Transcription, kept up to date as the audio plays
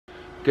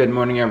Good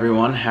morning,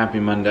 everyone. Happy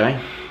Monday.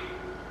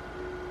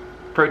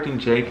 Protein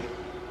shake.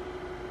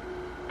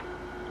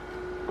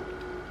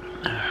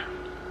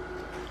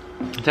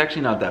 It's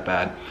actually not that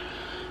bad.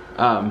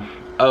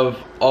 Of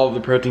all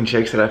the protein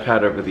shakes that I've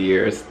had over the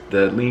years,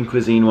 the lean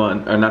cuisine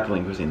one, or not the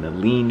lean cuisine, the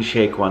lean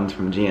shake ones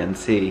from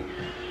GNC,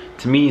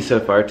 to me so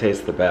far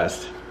tastes the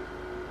best.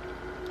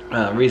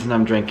 The reason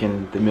I'm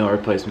drinking the meal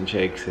replacement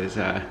shakes is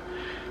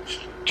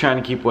trying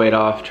to keep weight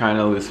off, trying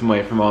to lose some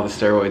weight from all the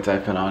steroids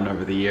I've been on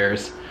over the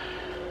years.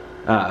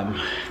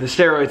 The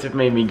steroids have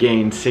made me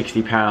gain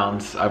 60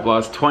 pounds. I've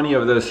lost 20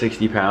 of those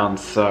 60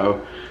 pounds,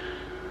 so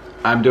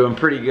I'm doing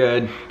pretty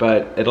good,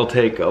 but it'll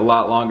take a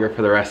lot longer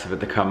for the rest of it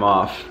to come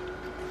off.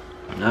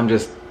 I'm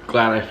just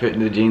glad I fit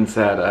into the jeans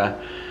that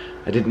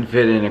I didn't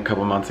fit in a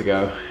couple months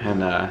ago,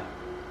 and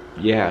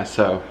yeah,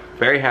 so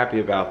very happy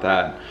about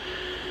that.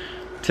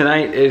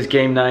 Tonight is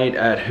game night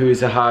at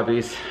Who's a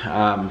Hobbies.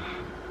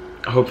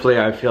 Hopefully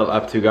I feel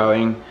up to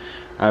going.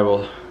 I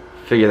will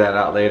figure that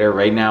out later.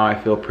 Right now I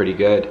feel pretty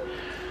good.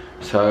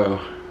 So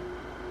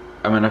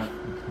I'm gonna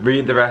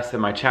read the rest of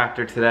my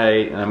chapter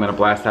today, and I'm gonna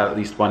blast out at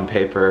least one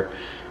paper,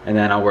 and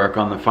then I'll work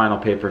on the final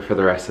paper for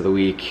the rest of the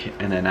week,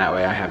 and then that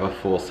way I have a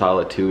full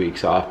solid 2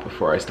 weeks off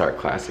before I start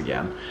class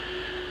again.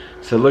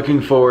 So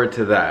looking forward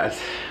to that.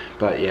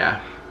 But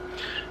yeah.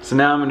 So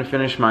now I'm gonna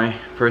finish my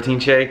protein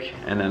shake,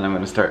 and then I'm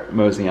gonna start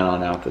moseying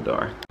on out the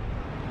door.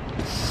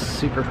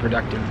 Super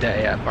productive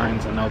day at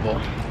Barnes & Noble.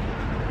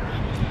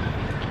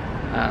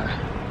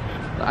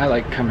 I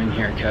like coming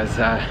here because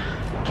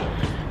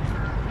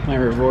my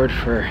reward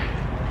for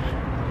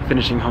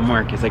finishing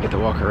homework is I get to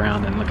walk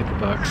around and look at the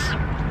books.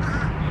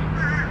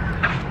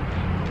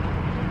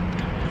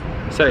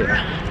 So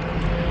yeah,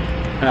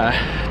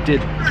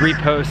 did 3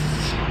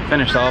 posts,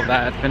 finished all of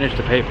that, finished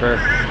the paper,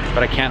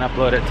 but I can't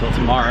upload it till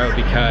tomorrow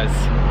because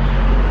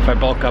if I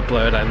bulk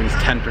upload I lose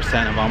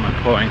 10% of all my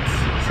points.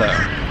 So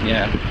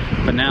yeah,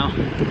 but now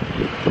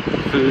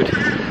food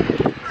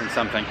and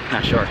something,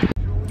 not sure.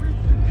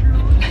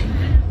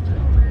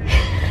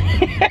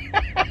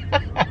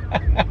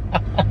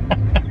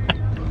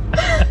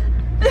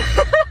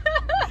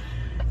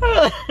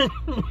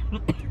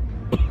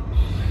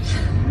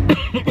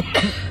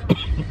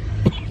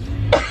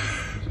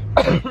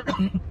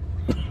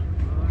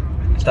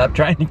 Stop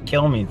trying to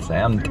kill me,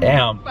 Sam.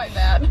 Damn. My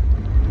bad.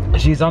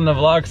 She's on the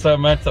vlog so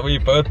much that we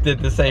both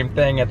did the same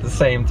thing at the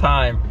same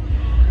time.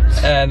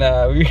 And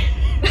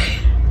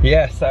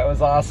yes, that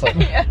was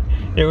awesome. Yeah.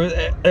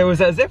 It was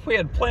as if we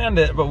had planned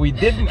it, but we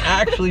didn't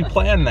actually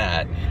plan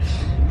that.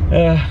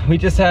 We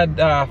just had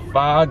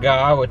Pho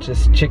Ga, which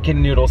is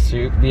chicken noodle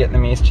soup,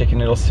 Vietnamese chicken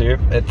noodle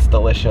soup. It's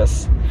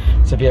delicious.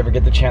 So if you ever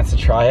get the chance to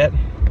try it,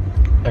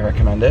 I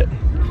recommend it.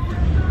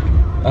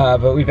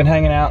 But we've been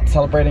hanging out,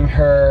 celebrating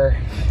her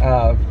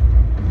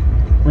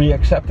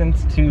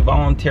re-acceptance to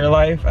volunteer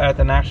life at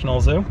the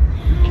National Zoo.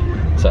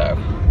 So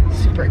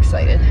Super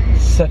excited.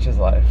 such is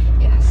life.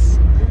 Yes.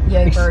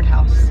 Yay,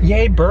 birdhouse.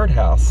 Yay,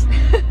 birdhouse.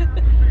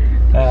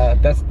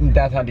 That's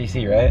downtown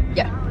DC, right?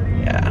 Yeah.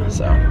 Yeah,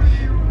 so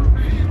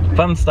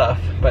fun stuff.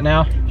 But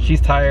now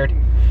she's tired,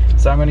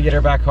 so I'm gonna get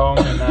her back home,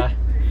 and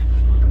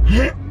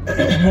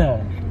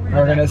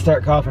we're gonna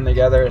start coughing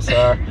together.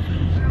 So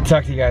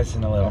talk to you guys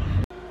in a little.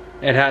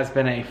 It has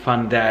been a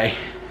fun day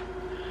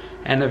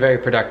and a very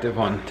productive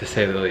one, to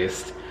say the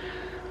least.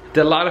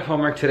 Did a lot of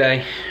homework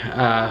today.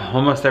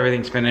 Almost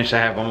everything's finished. I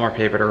have 1 more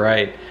paper to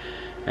write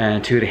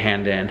and 2 to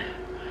hand in.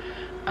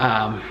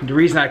 The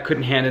reason I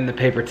couldn't hand in the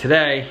paper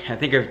today, I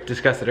think I've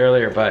discussed it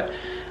earlier, but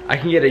I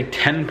can get a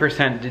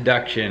 10%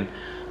 deduction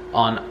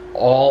on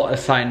all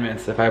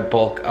assignments if I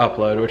bulk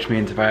upload, which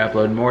means if I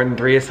upload more than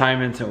 3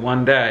 assignments in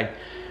one day,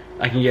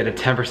 I can get a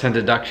 10%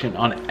 deduction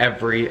on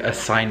every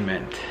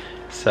assignment.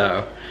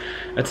 So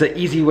that's an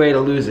easy way to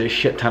lose a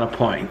shit ton of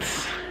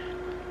points.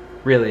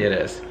 Really it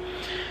is.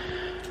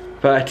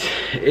 But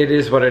it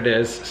is what it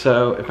is.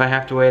 So if I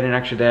have to wait an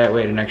extra day, I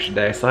wait an extra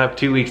day. I still have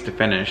 2 weeks to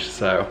finish,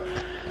 so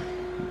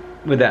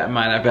with that in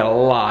mind, I've got a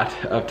lot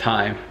of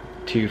time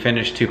to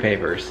finish 2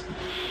 papers,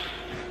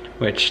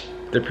 which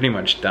they're pretty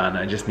much done.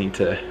 I just need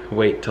to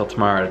wait till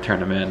tomorrow to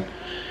turn them in.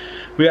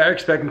 We are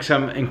expecting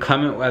some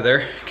inclement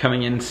weather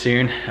coming in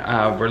soon.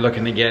 We're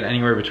looking to get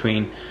anywhere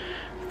between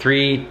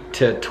 3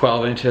 to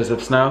 12 inches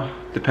of snow,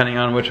 depending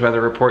on which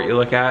weather report you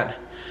look at.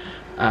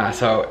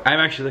 So I'm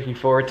actually looking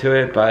forward to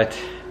it, but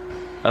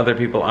other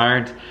people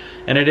aren't.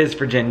 And it is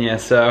Virginia,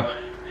 so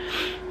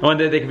one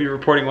day they could be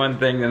reporting one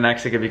thing, the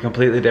next it could be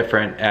completely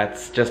different.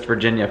 That's just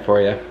Virginia for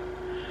you.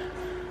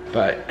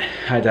 But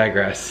I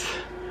digress.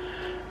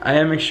 I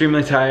am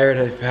extremely tired.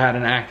 I've had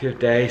an active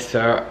day,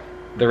 so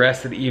the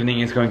rest of the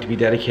evening is going to be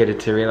dedicated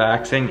to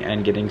relaxing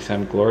and getting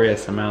some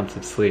glorious amounts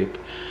of sleep.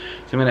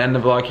 So I'm gonna end the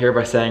vlog here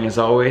by saying, as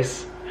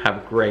always, have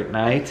a great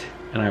night,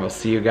 and I will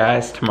see you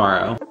guys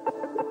tomorrow.